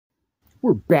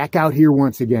We're back out here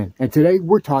once again, and today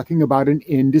we're talking about an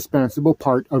indispensable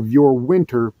part of your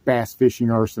winter bass fishing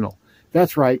arsenal.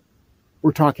 That's right,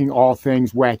 we're talking all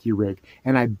things Wacky rig,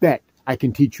 and I bet I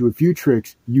can teach you a few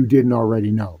tricks you didn't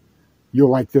already know. You'll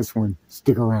like this one.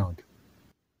 Stick around.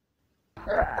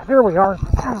 Here we are.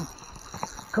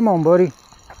 Come on, buddy.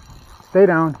 Stay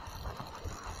down.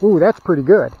 Ooh, that's pretty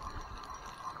good.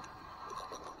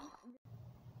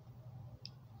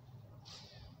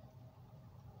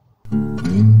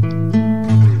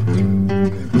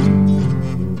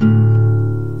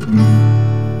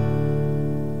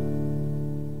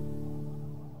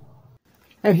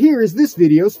 And here is this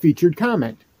video's featured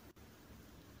comment.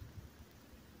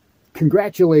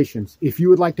 Congratulations! If you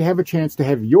would like to have a chance to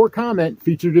have your comment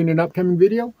featured in an upcoming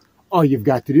video, all you've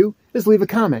got to do is leave a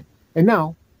comment. And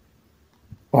now,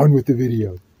 on with the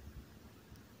video.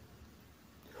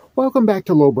 Welcome back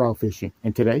to Lowbrow Fishing,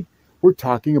 and today we're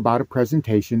talking about a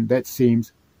presentation that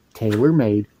seems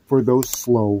tailor-made for those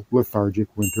slow, lethargic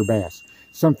winter bass.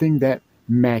 Something that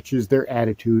matches their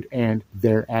attitude and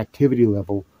their activity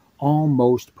level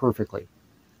almost perfectly.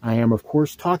 I am, of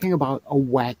course, talking about a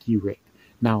Wacky rig.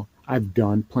 Now, I've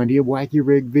done plenty of Wacky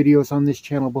rig videos on this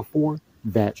channel before,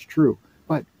 that's true,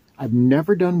 but I've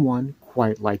never done one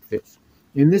quite like this.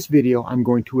 In this video, I'm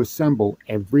going to assemble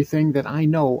everything that I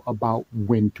know about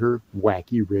winter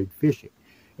Wacky rig fishing,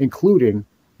 including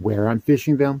where I'm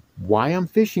fishing them, why I'm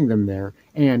fishing them there,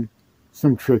 and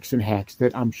some tricks and hacks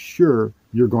that I'm sure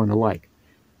you're going to like.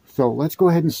 So let's go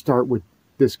ahead and start with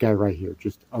this guy right here,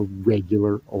 just a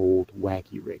regular old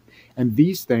Wacky rig. And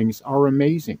these things are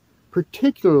amazing,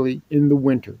 particularly in the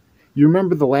winter. You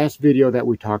remember the last video that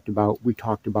we talked about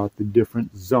the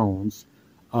different zones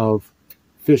of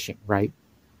fishing, right?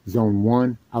 Zone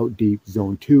 1, out deep.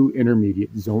 Zone 2,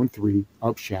 intermediate. Zone 3,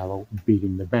 up shallow,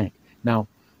 beating the bank. Now,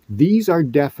 these are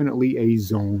definitely a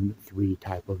Zone 3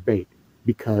 type of bait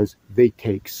because they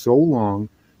take so long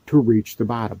to reach the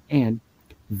bottom. And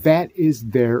that is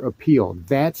their appeal.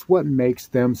 That's what makes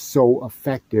them so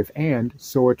effective and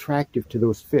so attractive to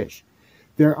those fish.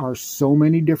 There are so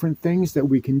many different things that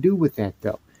we can do with that,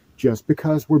 though. Just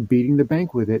because we're beating the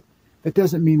bank with it, that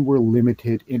doesn't mean we're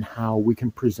limited in how we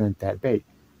can present that bait.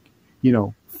 You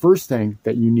know, first thing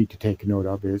that you need to take note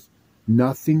of is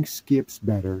nothing skips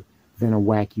better than a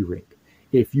Wacky rig.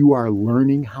 If you are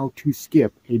learning how to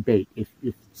skip a bait, if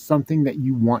something that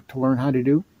you want to learn how to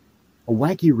do, a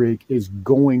Wacky rig is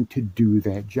going to do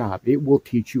that job. It will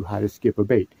teach you how to skip a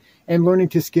bait. And learning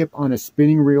to skip on a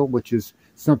spinning reel, which is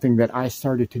something that I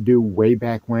started to do way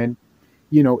back when,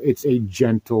 you know, it's a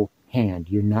gentle hand.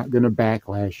 You're not going to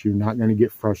backlash. You're not going to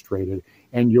get frustrated.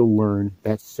 And you'll learn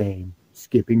that same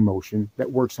skipping motion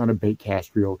that works on a bait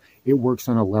cast reel. It works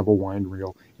on a level wind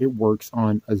reel. It works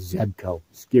on a Zebco.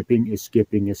 Skipping is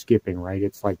skipping is skipping, right?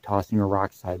 It's like tossing a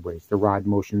rock sideways. The rod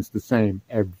motion's the same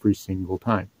every single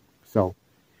time. So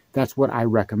that's what I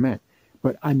recommend.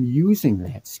 But I'm using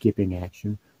that skipping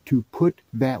action to put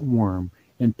that worm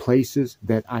in places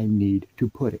that I need to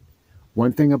put it.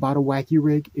 One thing about a Wacky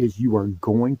rig is you are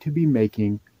going to be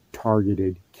making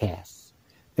targeted casts.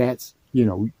 That's, you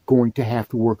know, going to have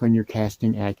to work on your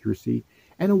casting accuracy.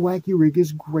 And a Wacky rig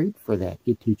is great for that.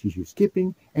 It teaches you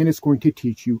skipping and it's going to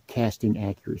teach you casting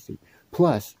accuracy.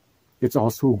 Plus, it's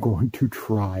also going to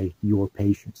try your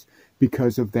patience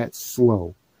because of that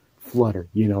slow flutter,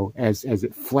 you know, as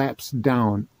it flaps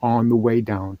down on the way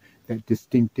down, that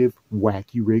distinctive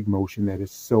Wacky rig motion that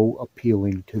is so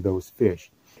appealing to those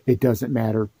fish. It doesn't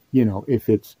matter, you know, if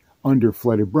it's under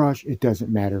flooded brush, it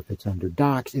doesn't matter if it's under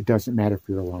docks, it doesn't matter if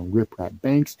you're along riprap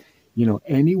banks, you know,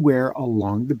 anywhere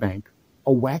along the bank,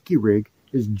 a Wacky rig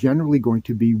is generally going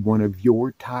to be one of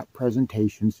your top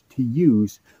presentations to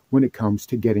use when it comes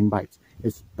to getting bites,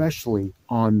 especially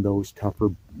on those tougher,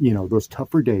 you know, those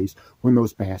tougher days when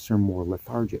those bass are more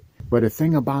lethargic. But a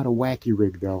thing about a Wacky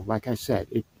rig, though, like I said,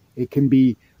 it can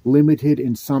be limited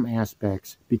in some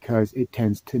aspects because it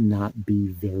tends to not be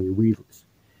very weedless.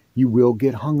 You will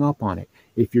get hung up on it.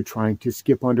 If you're trying to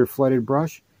skip under flooded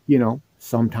brush, you know,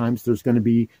 sometimes there's going to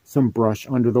be some brush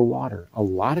under the water. A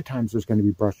lot of times there's going to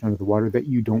be brush under the water that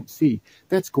you don't see.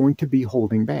 That's going to be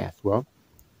holding bass. Well,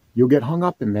 you'll get hung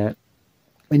up in that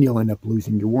and you'll end up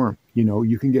losing your worm. You know,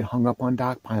 you can get hung up on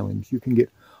dock pilings. You can get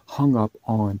hung up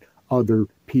on other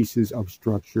pieces of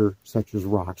structure such as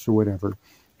rocks or whatever.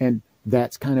 And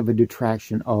that's kind of a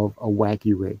detraction of a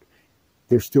Wacky rig.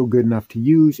 They're still good enough to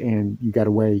use and you got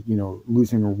to weigh, you know,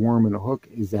 losing a worm and a hook.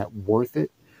 Is that worth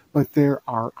it? But there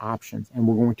are options, and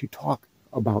we're going to talk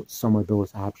about some of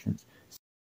those options,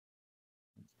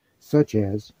 such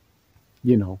as,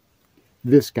 you know,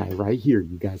 this guy right here.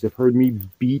 You guys have heard me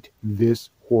beat this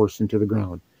horse into the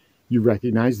ground. you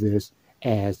recognize this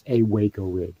as a Waco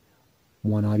rig.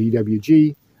 1/0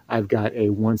 EWG. I've got a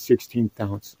 1/16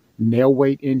 ounce nail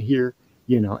weight in here,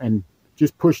 and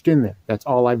just pushed in there. That's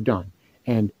all I've done.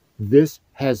 And this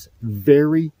has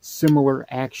very similar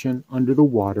action under the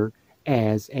water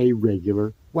as a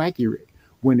regular Wacky rig.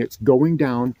 When it's going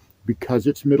down, because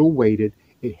it's middle weighted,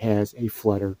 it has a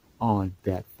flutter on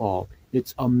that fall.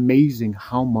 It's amazing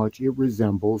how much it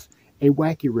resembles a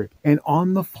Wacky rig. And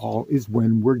on the fall is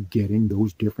when we're getting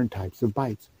those different types of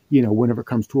bites. Whenever it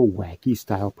comes to a Wacky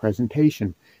style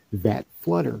presentation, that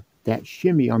flutter, that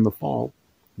shimmy on the fall,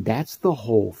 that's the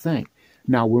whole thing.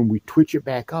 Now, when we twitch it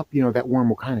back up, that worm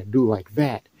will kind of do like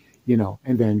that,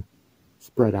 and then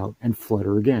spread out and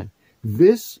flutter again.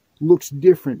 This looks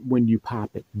different when you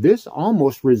pop it. This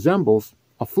almost resembles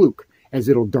a fluke, as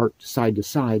it'll dart side to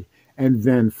side and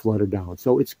then flutter down.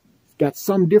 So it's got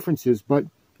some differences, but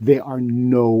they are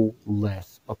no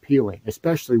less appealing,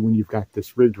 especially when you've got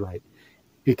this rigged right.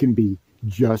 It can be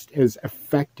just as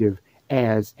effective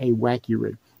as a Wacky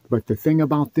rig. But the thing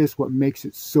about this, what makes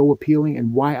it so appealing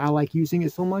and why I like using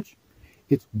it so much,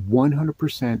 it's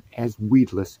 100% as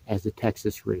weedless as a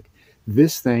Texas rig.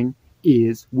 This thing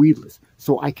is weedless.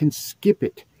 So I can skip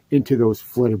it into those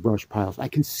flooded brush piles. I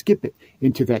can skip it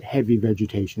into that heavy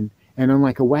vegetation. And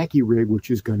unlike a Wacky rig,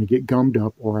 which is going to get gummed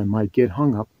up or I might get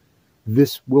hung up,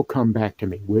 this will come back to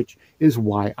me, which is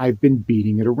why I've been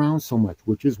beating it around so much,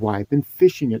 which is why I've been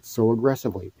fishing it so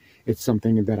aggressively. It's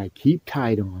something that I keep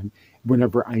tied on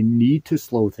whenever I need to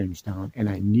slow things down and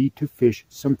I need to fish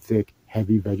some thick,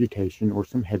 heavy vegetation or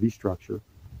some heavy structure.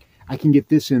 I can get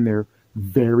this in there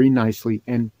very nicely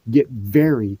and get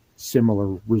very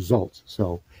similar results.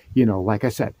 So, like I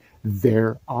said,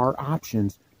 there are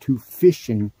options to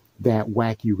fishing that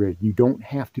Wacky rig. You don't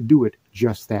have to do it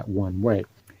just that one way.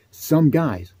 Some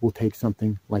guys will take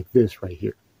something like this right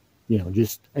here,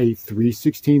 just a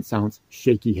 3/16 ounce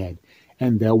shaky head,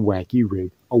 and they'll Wacky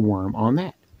rig a worm on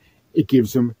that. It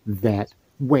gives them that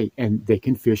weight, and they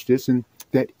can fish this in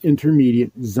that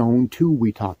intermediate zone 2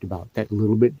 we talked about, that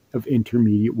little bit of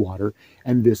intermediate water,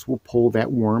 and this will pull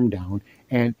that worm down,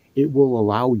 and it will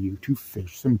allow you to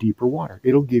fish some deeper water.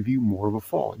 It'll give you more of a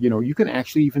fall. You can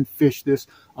actually even fish this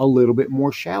a little bit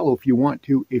more shallow if you want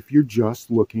to, if you're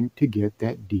just looking to get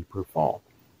that deeper fall.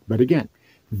 But again,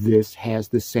 this has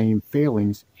the same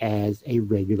failings as a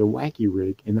regular Wacky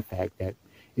rig in the fact that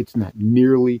it's not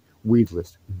nearly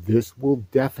weedless. This will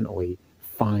definitely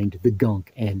find the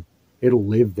gunk and it'll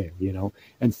live there,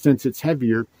 and since it's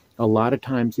heavier, a lot of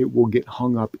times it will get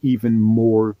hung up even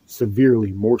more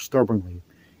severely, more stubbornly,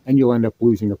 and you'll end up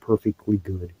losing a perfectly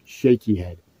good shaky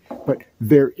head. But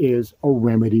there is a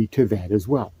remedy to that as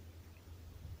well.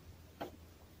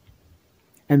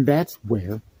 And that's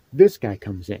where this guy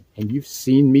comes in. And you've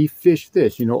seen me fish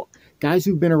this. Guys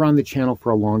who've been around the channel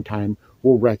for a long time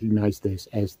will recognize this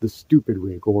as the stupid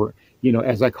rig, or,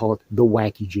 as I call it, the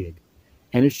Wacky jig.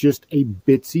 And it's just a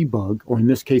bitsy bug, or in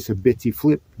this case, a bitsy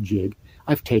flip jig.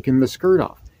 I've taken the skirt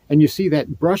off. And you see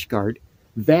that brush guard,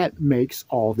 that makes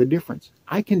all the difference.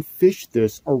 I can fish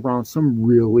this around some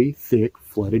really thick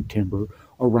flooded timber,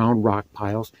 around rock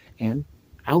piles, and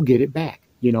I'll get it back.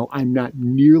 I'm not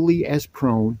nearly as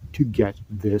prone to get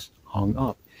this hung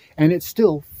up. And it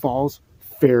still falls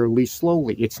fairly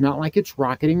slowly. It's not like it's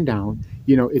rocketing down.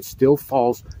 It still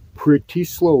falls pretty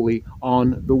slowly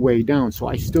on the way down. So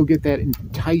I still get that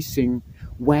enticing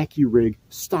Wacky rig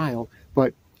style,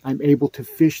 but I'm able to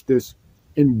fish this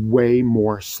in way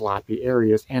more sloppy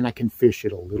areas, and I can fish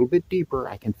it a little bit deeper.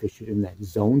 I can fish it in that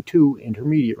zone 2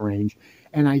 intermediate range,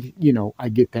 and I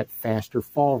get that faster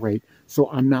fall rate, so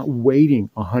I'm not waiting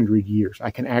 100 years.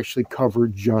 I can actually cover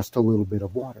just a little bit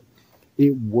of water.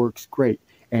 It works great,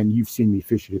 and you've seen me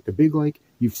fish it at the big lake,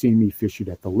 you've seen me fish it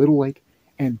at the little lake,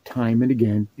 and time and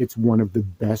again, it's one of the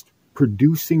best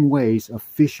producing ways of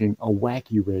fishing a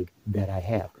Wacky rig that I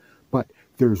have. But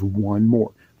there's one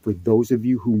more. For those of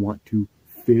you who want to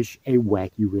fish a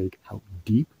Wacky rig out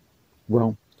deep,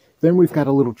 well, then we've got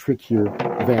a little trick here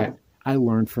that I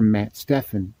learned from Matt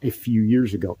Steffen a few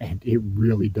years ago, and it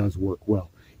really does work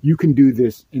well. You can do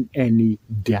this in any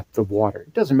depth of water.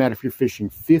 It doesn't matter if you're fishing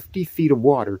 50 feet of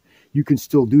water, you can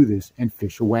still do this and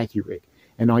fish a Wacky rig.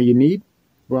 And all you need,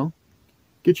 well,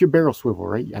 get your barrel swivel,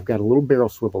 right? I've got a little barrel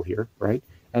swivel here, right?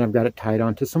 And I've got it tied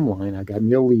onto some line. I've got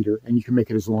me a leader, and you can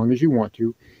make it as long as you want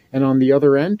to. And on the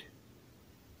other end,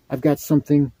 I've got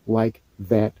something like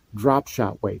that drop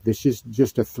shot weight. This is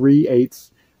just a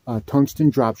 3/8 tungsten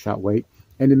drop shot weight.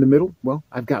 And in the middle, well,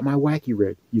 I've got my Wacky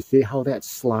rig. You see how that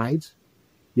slides?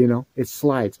 It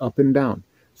slides up and down.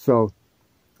 So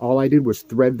all I did was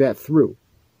thread that through.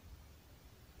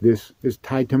 This is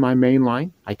tied to my main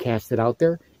line. I cast it out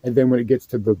there, and then when it gets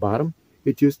to the bottom,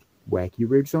 it just wacky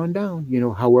rigs on down, you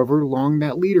know, however long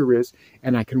that leader is,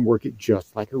 and I can work it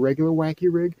just like a regular wacky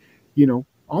rig, you know,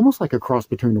 almost like a cross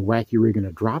between a wacky rig and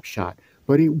a drop shot,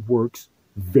 but it works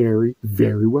very,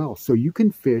 very well. So you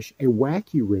can fish a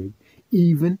wacky rig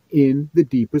even in the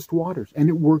deepest waters, and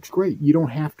it works great. You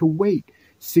don't have to wait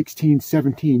 16,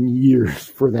 17 years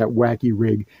for that wacky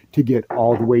rig to get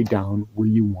all the way down where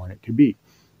you want it to be.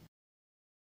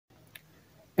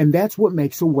 And that's what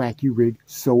makes a wacky rig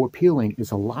so appealing,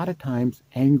 is a lot of times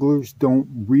anglers don't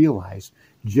realize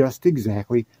just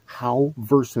exactly how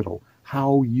versatile,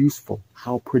 how useful,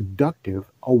 how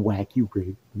productive a wacky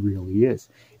rig really is.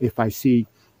 If I see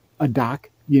a dock,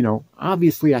 you know,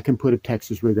 obviously I can put a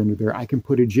Texas rig under there, I can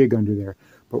put a jig under there,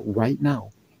 but right now,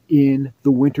 in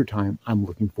the wintertime, I'm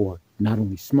looking for not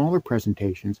only smaller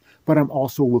presentations, but I'm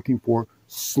also looking for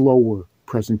slower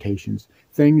presentations,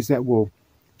 things that will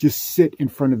just sit in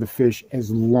front of the fish as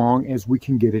long as we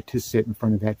can get it to sit in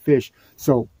front of that fish.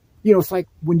 So, you know, it's like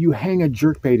when you hang a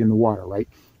jerkbait in the water, right?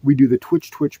 We do the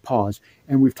twitch, twitch, pause,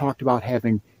 and we've talked about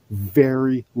having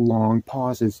very long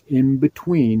pauses in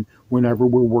between whenever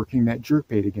we're working that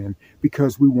jerkbait again,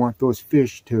 because we want those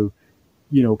fish to,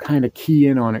 you know, kind of key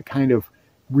in on it, kind of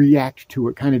react to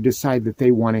it, kind of decide that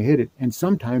they want to hit it. And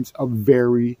sometimes a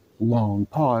very long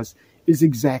pause is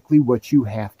exactly what you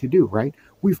have to do, right?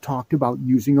 We've talked about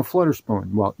using a flutter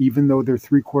spoon. Well, even though they're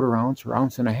 3/4 ounce or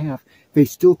ounce and a half, they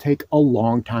still take a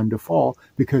long time to fall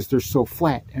because they're so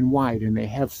flat and wide and they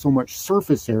have so much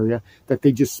surface area that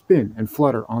they just spin and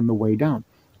flutter on the way down.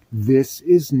 This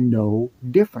is no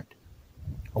different.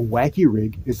 A wacky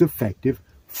rig is effective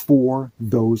for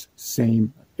those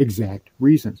same exact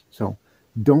reasons. So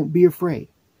don't be afraid.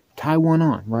 Tie one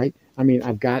on, right? I mean,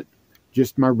 I've got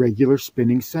just my regular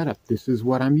spinning setup. This is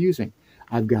what I'm using.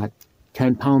 I've got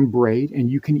 10-pound braid,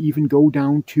 and you can even go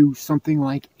down to something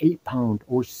like 8-pound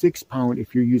or 6-pound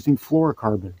if you're using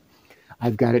fluorocarbon.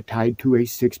 I've got it tied to a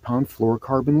 6-pound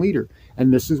fluorocarbon leader,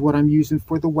 and this is what I'm using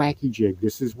for the wacky jig.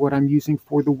 This is what I'm using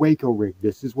for the Waco rig.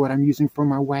 This is what I'm using for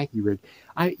my wacky rig.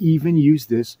 I even use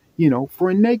this, you know, for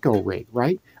a NACO rig,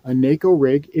 right? A NACO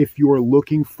rig, if you're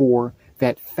looking for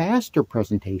that faster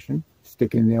presentation,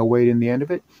 stick a nail weight in the end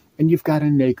of it, and you've got a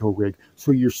NACO rig,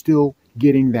 so you're still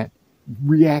getting that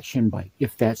reaction bite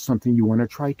if that's something you want to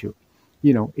try to.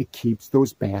 You know, it keeps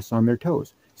those bass on their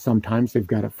toes. Sometimes they've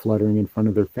got it fluttering in front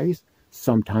of their face.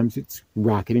 Sometimes it's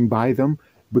rocketing by them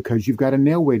because you've got a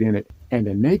nail weight in it. And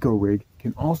a NACO rig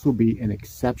can also be an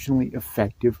exceptionally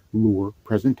effective lure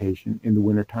presentation in the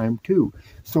wintertime too.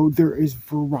 So there is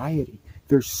variety.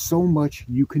 There's so much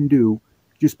you can do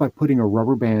just by putting a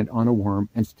rubber band on a worm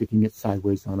and sticking it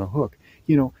sideways on a hook.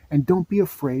 You know, and don't be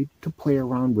afraid to play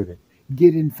around with it.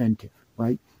 Get inventive,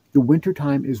 right? The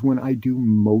wintertime is when I do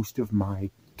most of my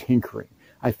tinkering.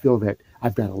 I feel that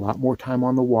I've got a lot more time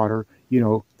on the water. You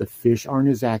know, the fish aren't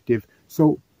as active.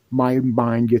 So my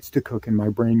mind gets to cooking, my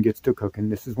brain gets to cooking.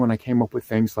 This is when I came up with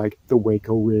things like the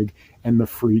Waco rig and the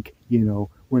Freak, you know,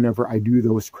 whenever I do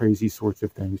those crazy sorts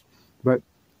of things. But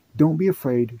don't be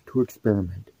afraid to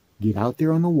experiment. Get out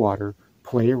there on the water,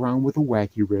 play around with a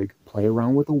wacky rig, play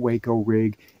around with a Waco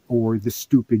rig or the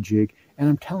stupid jig, and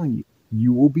I'm telling you,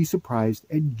 you will be surprised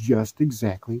at just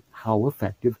exactly how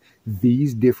effective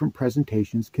these different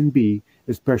presentations can be,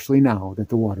 especially now that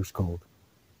the water's cold.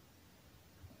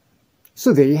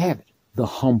 So there you have it, the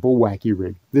humble wacky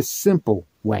rig, the simple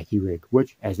wacky rig,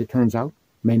 which, as it turns out,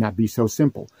 may not be so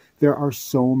simple. There are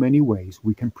so many ways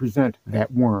we can present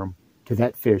that worm to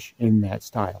that fish in that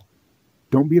style.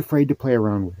 Don't be afraid to play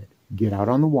around with it. Get out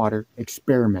on the water,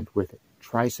 experiment with it,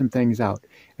 try some things out,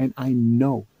 and I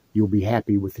know you'll be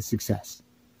happy with the success.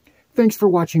 Thanks for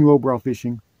watching Lowbrow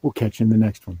Fishing. We'll catch you in the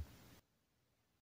next one.